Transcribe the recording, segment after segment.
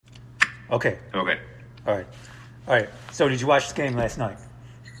Okay. Okay. All right. So did you watch the game last night?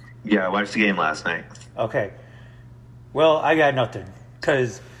 Yeah, I watched the game last night. Okay. Well, I got nothing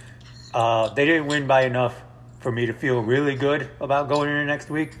because they didn't win by enough for me to feel really good about going into next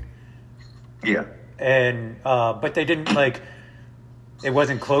week. Yeah. And but they didn't it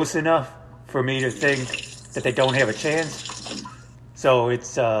wasn't close enough for me to think that they don't have a chance. So I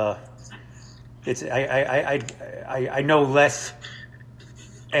know less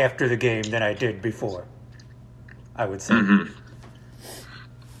after the game than I did before, I would say. Mm-hmm.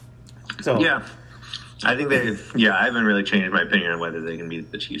 So yeah, I think I haven't really changed my opinion on whether they can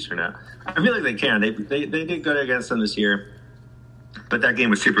beat the Chiefs or not. I feel like they can. They did good against them this year, but that game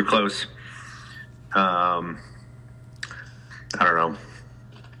was super close. I don't know.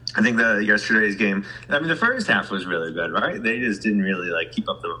 I think yesterday's game. I mean, the first half was really good, right? They just didn't really keep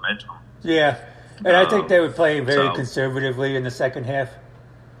up the momentum. Yeah, and I think they would play very conservatively in the second half.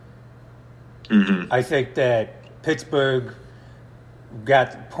 Mm-hmm. I think that Pittsburgh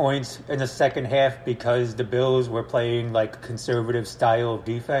got points in the second half because the Bills were playing conservative style of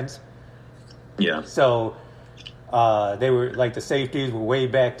defense. Yeah. So they were the safeties were way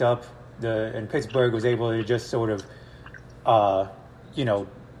backed up. And Pittsburgh was able to just sort of,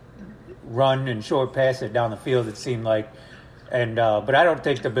 run and short pass it down the field. It seemed like, but I don't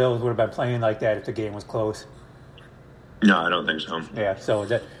think the Bills would have been playing like that if the game was close. No, I don't think so. Yeah. So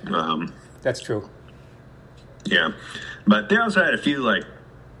that's true. Yeah, but they also had a few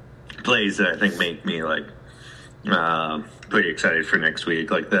plays that I think make me pretty excited for next week,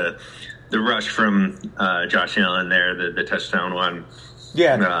 like the rush from Josh Allen there, the touchdown one.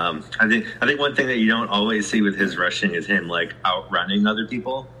 Yeah. I think one thing that you don't always see with his rushing is him outrunning other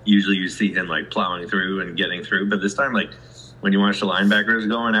people. Usually you see him plowing through and getting through, but this time when you watch the linebackers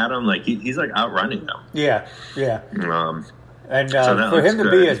going at him, he's outrunning them. Yeah. And so for him to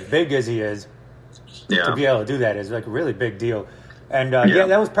good. be as big as he is, to be able to do that is a really big deal. And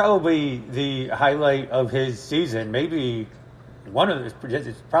that was probably the highlight of his season. Maybe it's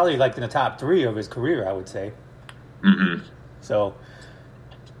probably in the top 3 of his career, I would say. Mm-hmm. So,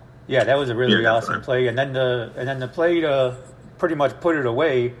 yeah, that was a really awesome play. And then the play to pretty much put it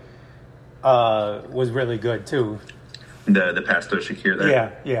away was really good too. The pass to Shakir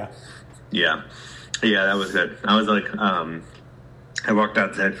there. Yeah. Yeah, that was good. I was I walked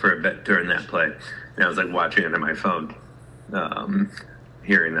outside for a bit during that play, and I was watching it on my phone,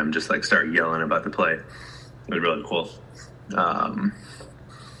 hearing them just start yelling about the play. It was really cool. But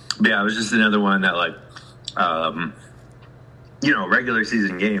yeah, it was just another one that regular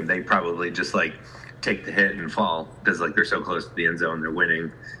season game, they probably just take the hit and fall because they're so close to the end zone, they're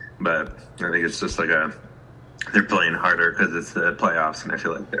winning. But I think it's just they're playing harder because it's the playoffs, and I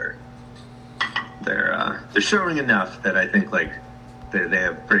feel like they're showing enough that I think they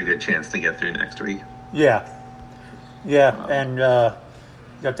have a pretty good chance to get through next week. Yeah, and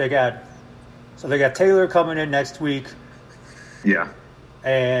they got Taylor coming in next week. Yeah,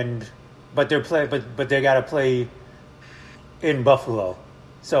 but they got to play in Buffalo,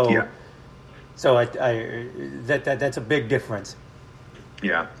 so that's a big difference.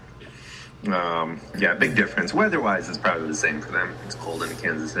 Yeah. Big difference. Weather-wise, it's probably the same for them. It's cold in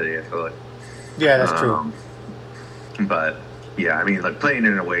Kansas City, I feel like. Yeah, that's true. But yeah, I mean, playing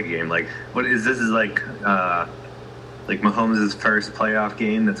in an away game, what is this? Is Mahomes' first playoff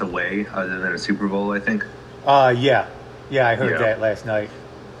game that's away, other than a Super Bowl, I think. Yeah, I heard that last night.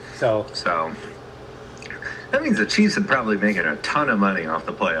 So that means the Chiefs have probably making a ton of money off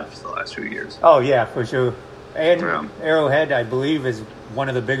the playoffs the last few years. Oh yeah, for sure. And Arrowhead, I believe, is one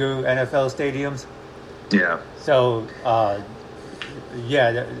of the bigger NFL stadiums. Yeah. So,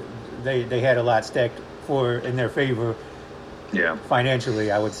 they had a lot stacked in their favor. Yeah.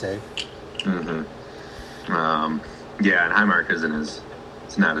 Financially, I would say. Mm-hmm. And Highmark it's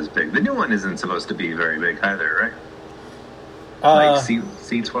not as big. The new one isn't supposed to be very big either, right?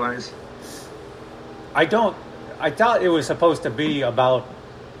 Seats wise. I thought it was supposed to be about,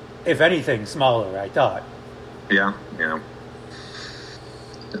 if anything, smaller. I thought. Yeah.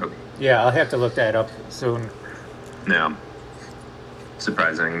 Okay. Yeah, I'll have to look that up soon. Yeah.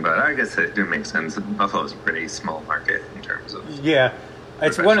 Surprising, but I guess it makes sense. Buffalo's a pretty small market in terms of. Yeah,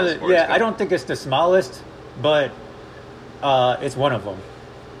 it's one of the. Yeah, I don't think it's the smallest, but it's one of them.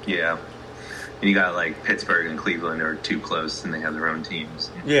 Yeah. And you got Pittsburgh and Cleveland are too close, and they have their own teams.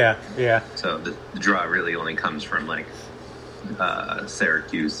 Yeah. So the draw really only comes from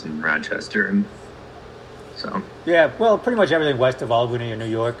Syracuse and Rochester, and so. Yeah, well, pretty much everything west of Albany and New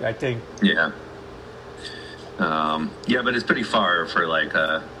York, I think. Yeah. But it's pretty far for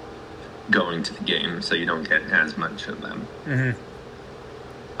going to the game, so you don't get as much of them. Mm-hmm.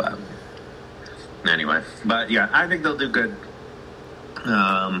 But but yeah, I think they'll do good.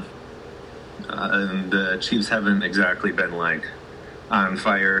 And the Chiefs haven't exactly been like on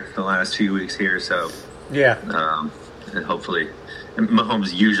fire the last few weeks here, so yeah. And hopefully,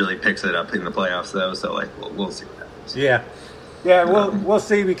 Mahomes usually picks it up in the playoffs, though. So like, we'll see what happens. Yeah, we'll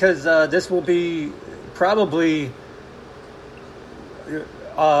see, because this will be probably,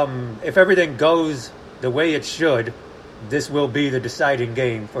 if everything goes the way it should, this will be the deciding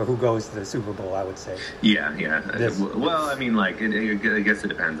game for who goes to the Super Bowl, I would say. Yeah. Well, I mean, like, I guess it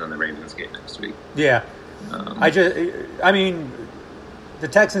depends on the Ravens game next week. Yeah. I mean, the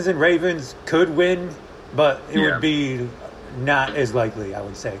Texans and Ravens could win, but it would be not as likely, I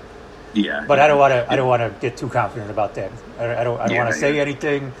would say. Yeah. But I don't want to get too confident about that. I don't want to say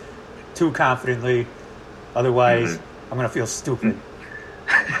anything too confidently. Otherwise, I'm going to feel stupid.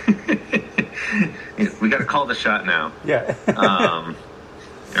 We got to call the shot now. Yeah.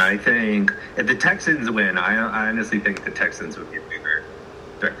 I think if the Texans win, I honestly think the Texans would get bigger,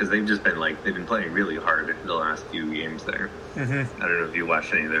 because they've been playing really hard the last few games there. Mm-hmm. I don't know if you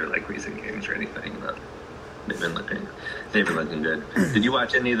watched any of their like recent games or anything, but they've been looking good. Did you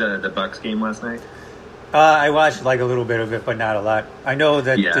watch any of the Bucks game last night? I watched like a little bit of it, but not a lot. I know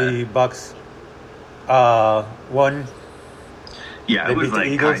that the Bucks won. Yeah, it was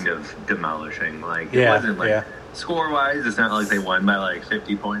like kind of demolishing. Like, it wasn't like score-wise, it's not like they won by like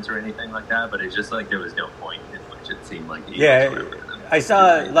 50 points or anything like that, but it's just like there was no point in which it seemed like the Eagles were. I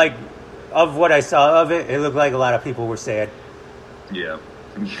saw, like, of what I saw of it, it looked like a lot of people were sad. Yeah.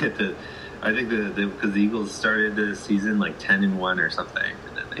 I think because the Eagles started the season like 10-1 or something,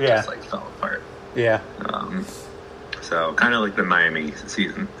 and then they just like fell apart. Yeah. So kind of like the Miami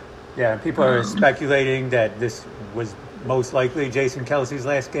season. Yeah, people are speculating that this was most likely Jason Kelce's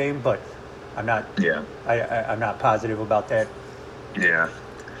last game, but I'm not. Yeah. I'm not positive about that. Yeah.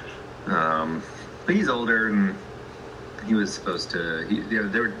 But he's older, and he was supposed to.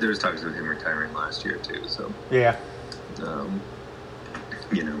 There was talks of him retiring last year too. So. Yeah.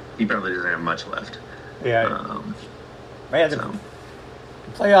 He probably doesn't have much left. Yeah. The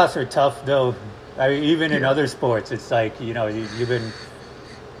playoffs are tough, though. I mean, even in other sports, it's like, you've been,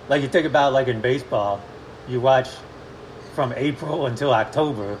 like, you think about, like, in baseball, you watch from April until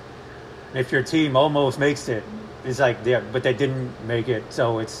October, and if your team almost makes it, it's like, but they didn't make it,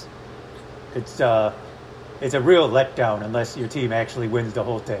 so it's a real letdown unless your team actually wins the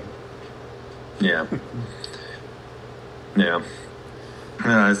whole thing. Yeah. Yeah.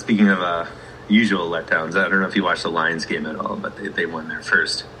 Speaking of usual letdowns, I don't know if you watched the Lions game at all, but they won their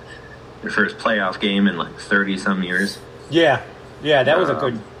first playoff game in like 30-some years. Yeah, that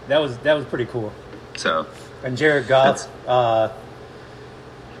was that was pretty cool. So, and Jared Goff, that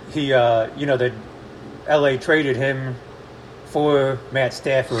LA traded him for Matt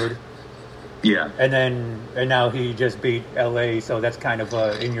Stafford. Yeah, and now he just beat LA, so that's kind of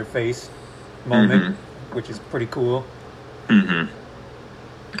a in your face moment, which is pretty cool. Mm-hmm.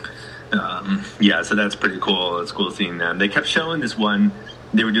 So that's pretty cool. It's cool seeing them. They kept showing this one.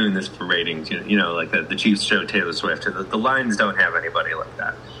 They were doing this for ratings, like the Chiefs show Taylor Swift. The Lions don't have anybody like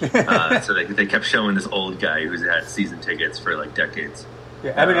that. So they kept showing this old guy who's had season tickets for like decades.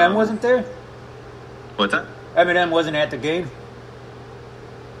 Yeah, Eminem wasn't there? What's that? Eminem wasn't at the game?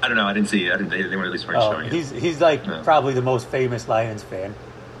 I don't know. I didn't see it. They weren't at least showing it. He's like probably the most famous Lions fan.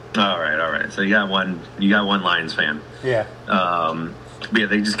 All right. So you got one Lions fan. Yeah. But yeah,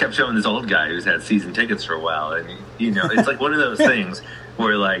 they just kept showing this old guy who's had season tickets for a while, and it's like one of those things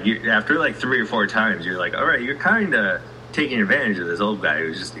where like after like 3 or 4 times, you're like, all right, you're kind of taking advantage of this old guy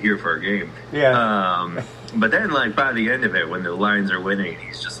who's just here for a game. Yeah. But then like by the end of it, when the Lions are winning,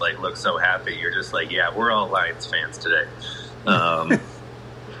 he's just like looks so happy. You're just like, yeah, we're all Lions fans today. It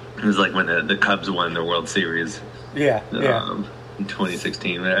was like when the Cubs won the World Series. Yeah. In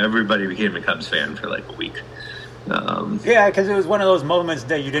 2016, everybody became a Cubs fan for like a week. Because it was one of those moments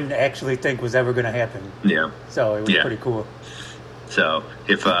that you didn't actually think was ever going to happen. Yeah. So it was pretty cool. So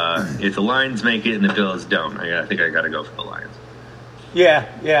if the Lions make it and the Bills don't, I think I got to go for the Lions. Yeah.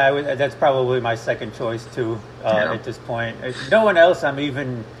 That's probably my second choice too. At this point, no one else. I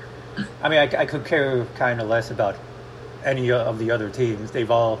could care kind of less about any of the other teams. They've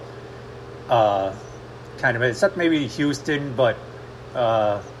all kind of, except maybe Houston, but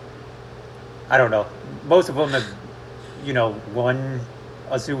I don't know. Most of them have, won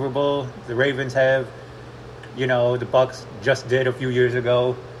a Super Bowl. The Ravens have. The Bucks just did a few years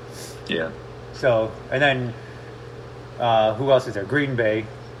ago. Yeah. So, and then who else is there? Green Bay.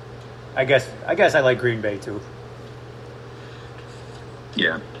 I guess I like Green Bay too.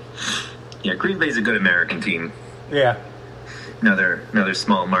 Yeah. Yeah, Green Bay's a good American team. Yeah. another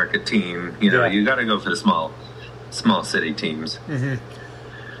small market team. You know, you got to go for the small city teams. Mm-hmm.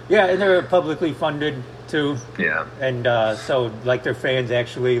 Yeah, and they're publicly funded too. Yeah, and so like their fans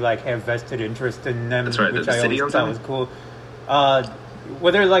actually like have vested interest in them. That's right. Which the I city always thought was cool.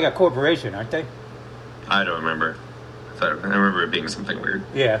 Well, they're like a corporation, aren't they? I don't remember. I remember it being something weird.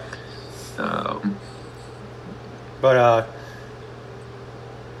 Yeah. But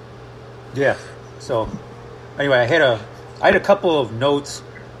yeah. So anyway, I had a couple of notes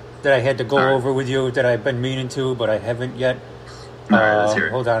that I had to go over with you that I've been meaning to, but I haven't yet. All right, let's hear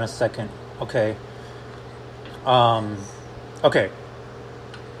it. Hold on a second. Okay. Okay.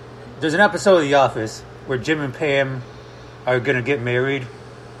 There's an episode of The Office where Jim and Pam are gonna get married,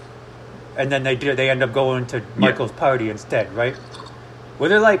 and then they end up going to Michael's party instead, right? Where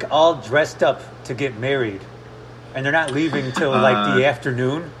they're like all dressed up to get married, and they're not leaving till like the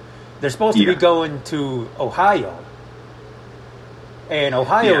afternoon. They're supposed to be going to Ohio, and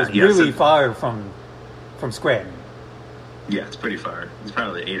Ohio is really far from Scranton. Yeah, it's pretty far. It's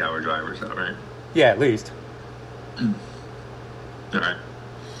probably an 8-hour drive or so, right? Yeah, at least. All right.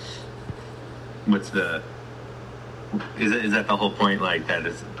 What's the... Is that the whole point, like, that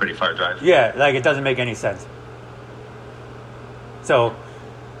it's a pretty far drive? Yeah, like, it doesn't make any sense. So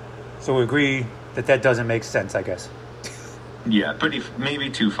we agree that doesn't make sense, I guess. Yeah, maybe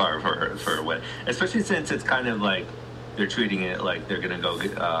too far for a wedding. Especially since it's kind of like they're treating it like they're going to go...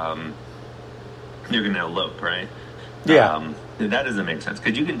 they're going to elope, right? Yeah. That doesn't make sense,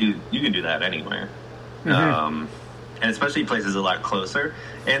 because you can do that anywhere. Mm-hmm. And especially places a lot closer,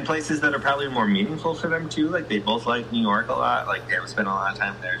 and places that are probably more meaningful for them too. Like, they both like New York a lot. Like, Pam spent a lot of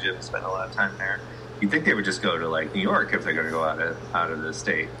time there. Jim spent a lot of time there. You'd think they would just go to like New York if they're going to go out of the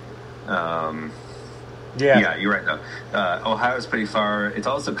state. Yeah, you're right though. Ohio's pretty far. It's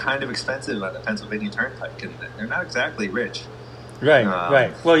also kind of expensive on the Pennsylvania Turnpike, and they're not exactly rich. Right,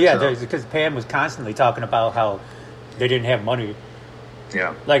 right. Well, yeah, because Pam was constantly talking about how they didn't have money.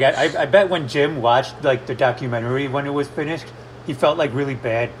 Yeah. Like, I bet when Jim watched, like, the documentary when it was finished, he felt, like, really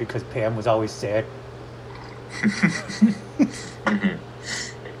bad because Pam was always sad. Mm-hmm.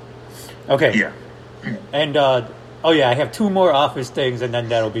 Okay. Yeah. And, I have 2 more Office things, and then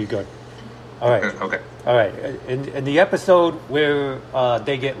that'll be good. All right. Okay. All right. In the episode where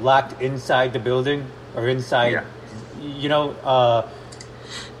they get locked inside the building, or inside,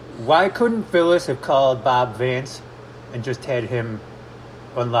 why couldn't Phyllis have called Bob Vance and just had him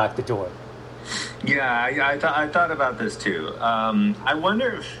unlock the door? Yeah, I thought about this too. I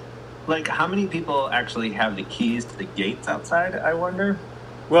wonder if, like, how many people actually have the keys to the gates outside, I wonder?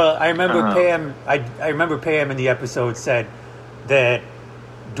 Well, I remember Pam. I remember Pam in the episode said that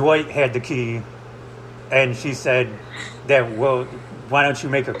Dwight had the key, and she said that, well, why don't you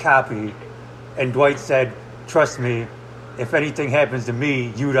make a copy? And Dwight said, trust me, if anything happens to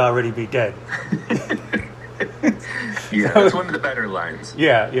me, you'd already be dead. Yeah, that's one of the better lines.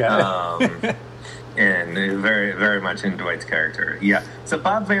 Yeah. And very, very much in Dwight's character. Yeah. So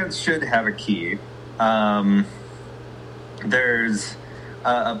Bob Vance should have a key. There's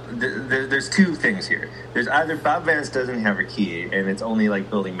 2 things here. There's either Bob Vance doesn't have a key, and it's only like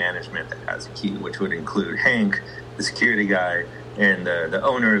building management that has a key, which would include Hank, the security guy, and the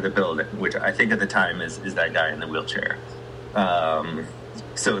owner of the building, which I think at the time is that guy in the wheelchair.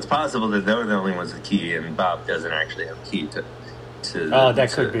 So it's possible that they're the only ones with a key, and Bob doesn't actually have a key to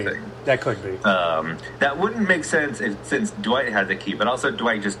that could be. Thing. That could be. That wouldn't make sense since Dwight has a key, but also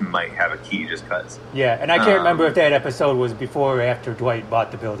Dwight just might have a key just because. Yeah, and I can't remember if that episode was before or after Dwight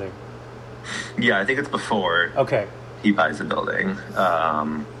bought the building. Yeah, I think it's before. Okay. He buys the building.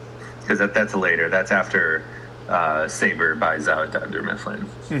 Because that's later. That's after Saber buys out Dunder Mifflin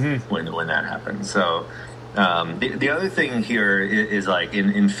when that happens. So the other thing here is like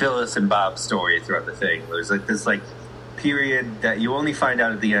in Phyllis and Bob's story throughout the thing, there's like this like period that you only find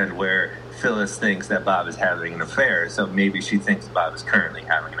out at the end where Phyllis thinks that Bob is having an affair, so maybe she thinks Bob is currently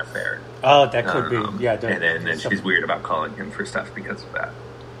having an affair. Oh, that could be. Yeah. And then she's weird about calling him for stuff because of that.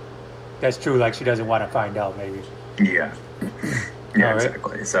 That's true. Like, she doesn't want to find out, maybe. Yeah. Yeah,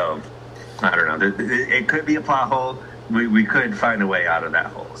 exactly. So, I don't know. It could be a plot hole. We could find a way out of that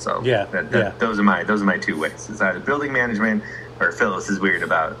hole. So, those are my 2 ways. It's either building management or Phyllis is weird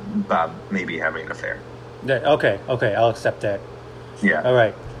about Bob maybe having an affair. Okay, I'll accept that. Yeah. All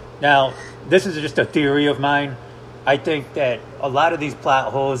right. Now, this is just a theory of mine. I think that a lot of these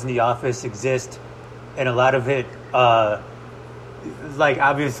plot holes in The Office exist, and a lot of it, like,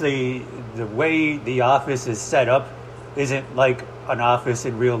 obviously, the way The Office is set up isn't like an office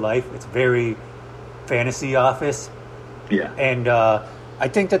in real life. It's very fantasy office. Yeah. And I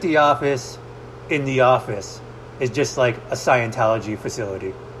think that The Office in The Office is just like a Scientology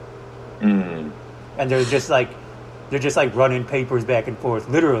facility, Mm. and they're just like running papers back and forth,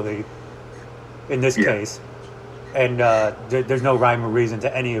 literally. In this case, and there's no rhyme or reason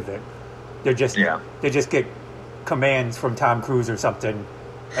to any of it. They just get commands from Tom Cruise or something,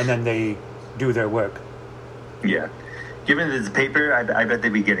 and then they do their work. Yeah. Given this paper, I bet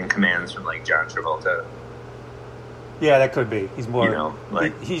they'd be getting commands from like John Travolta. Yeah, that could be. He's more,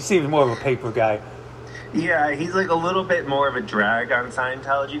 he seems more of a paper guy. Yeah, he's like a little bit more of a drag on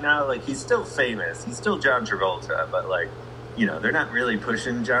Scientology now. Like, he's still famous. He's still John Travolta, but like, they're not really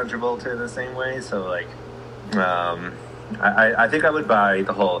pushing John Travolta in the same way. So like, I think I would buy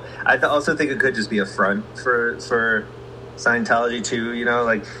the whole. I also think it could just be a front for Scientology too.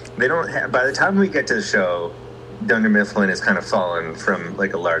 Like, they don't have, by the time we get to the show, Dunder Mifflin has kind of fallen from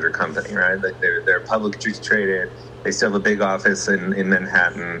like a larger company, right? Like they're publicly traded. They still have a big office in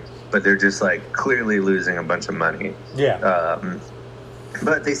Manhattan, but they're just like clearly losing a bunch of money. Yeah.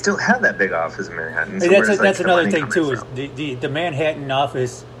 But they still have that big office in Manhattan. So that's another thing too. Is the Manhattan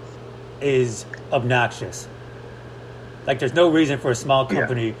office is obnoxious. Like, there's no reason for a small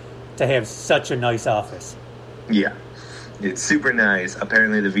company to have such a nice office. Yeah, it's super nice.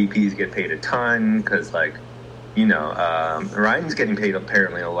 Apparently, the VPs get paid a ton because, like, Ryan's getting paid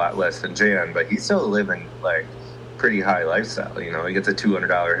apparently a lot less than Jan, but he's still living like pretty high lifestyle. He gets a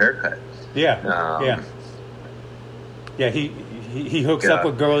 $200 haircut. Yeah, yeah. He hooks up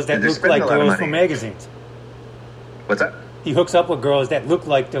with girls that look like girls from magazines. What's that? He hooks up with girls that look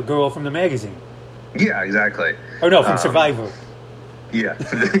like the girl from the magazine. Yeah, exactly. Or no, from Survivor. Yeah.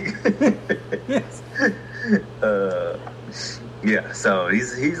 Yeah, so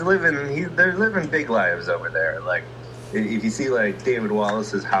he's living. They're living big lives over there. Like, if you see like David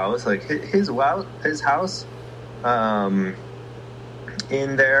Wallace's house, like his house,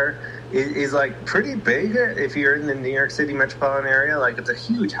 in there is like pretty big. If you're in the New York City metropolitan area, like, it's a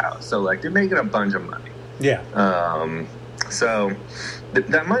huge house. So like, they're making a bunch of money. Yeah. So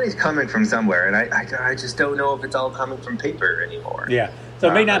that money's coming from somewhere, and I just don't know if it's all coming from paper anymore. Yeah. So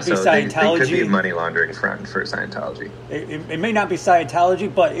it may not be Scientology. It could be a money laundering front for Scientology. It may not be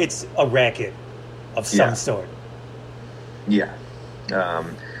Scientology, but it's a racket of some sort. Yeah.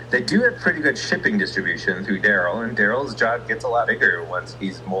 They do have pretty good shipping distribution through Daryl, and Daryl's job gets a lot bigger once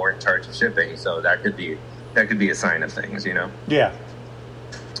he's more in charge of shipping. So that could be a sign of things, Yeah.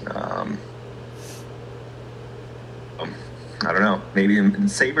 I don't know. Maybe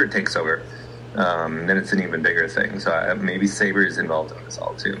Sabre takes over. Then it's an even bigger thing. So maybe Sabre is involved in this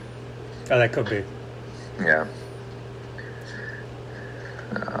all too. Oh, that could be. Yeah.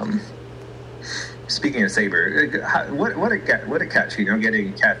 Speaking of Sabre, what a catch!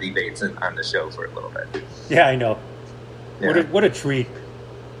 Getting Kathy Bates on the show for a little bit. Yeah, I know. Yeah. What a treat.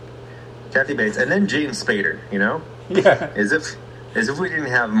 Kathy Bates, and then James Spader. Yeah. As if we didn't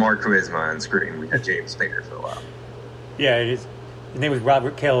have more charisma on screen, we had James Spader for a while. Yeah, it is. His name was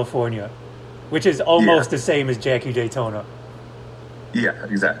Robert California, which is almost the same as Jackie Daytona. Yeah,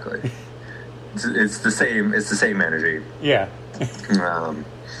 exactly. It's the same. It's the same energy. Yeah.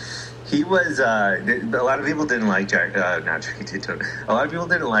 He was. A lot of people didn't like not Jackie Daytona. A lot of people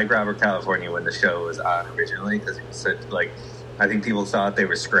didn't like Robert California when the show was on originally because he was such, like. I think people thought they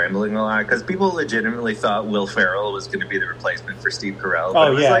were scrambling a lot because people legitimately thought Will Ferrell was going to be the replacement for Steve Carell.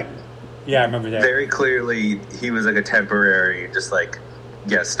 But it was yeah, I remember that. Very clearly, he was like a temporary, just like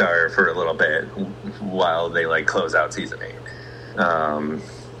guest star for a little bit while they like close out season 8,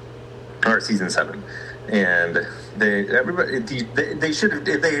 or season 7, and they should have,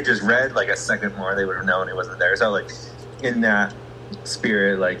 if they had just read like a second more, they would have known he wasn't there. So like in that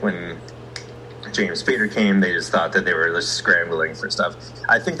spirit, like when James Spader came, they just thought that they were just scrambling for stuff.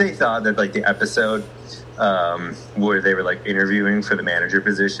 I think they thought that like the episode where they were like interviewing for the manager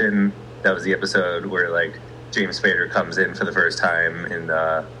position, that was the episode where like James Spader comes in for the first time, and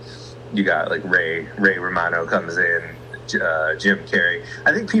you got like Ray Romano comes in, Jim Carrey.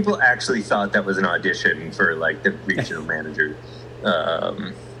 I think people actually thought that was an audition for like the regional manager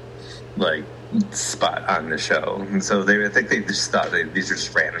like spot on the show, and so I think they just thought these are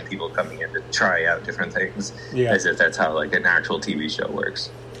just random people coming in to try out different things, as if that's how like an actual TV show works.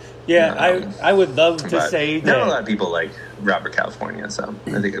 Yeah, I would love to say that not a lot of people like Robert California, so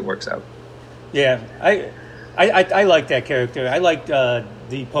I think it works out. Yeah, I like that character. I liked the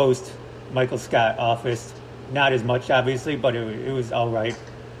post Michael Scott Office, not as much obviously, but it was all right.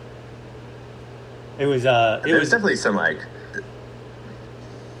 It was definitely some like.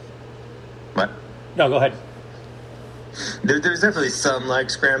 What? No, go ahead. There's definitely some like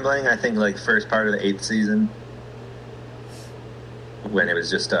scrambling. I think like first part of the 8th season, when it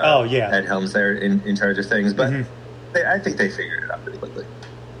was just Ed Helms there in charge of things. But I think they figured it out pretty quickly.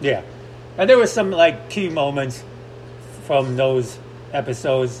 Yeah, and there were some like key moments from those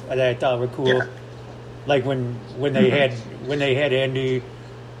episodes that I thought were cool, like when they had Andy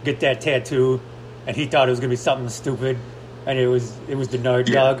get that tattoo, and he thought it was gonna be something stupid, and it was the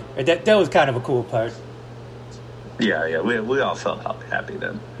nerd dog. And that was kind of a cool part. Yeah, we all felt happy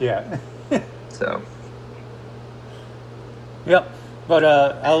then. Yeah. So. Yep, but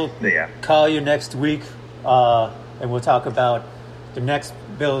I'll call you next week, and we'll talk about the next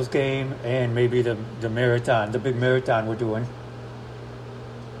Bills game and maybe the marathon, the big marathon we're doing.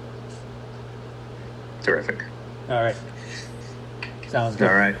 Terrific. All right. Sounds good.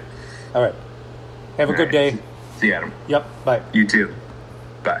 All right. Have a good day. See you, Adam. Yep, bye. You too.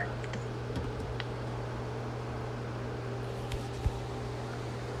 Bye.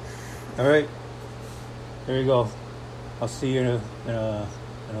 All right. There you go. I'll see you in a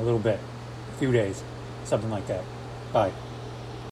little bit. A few days. Something like that. Bye.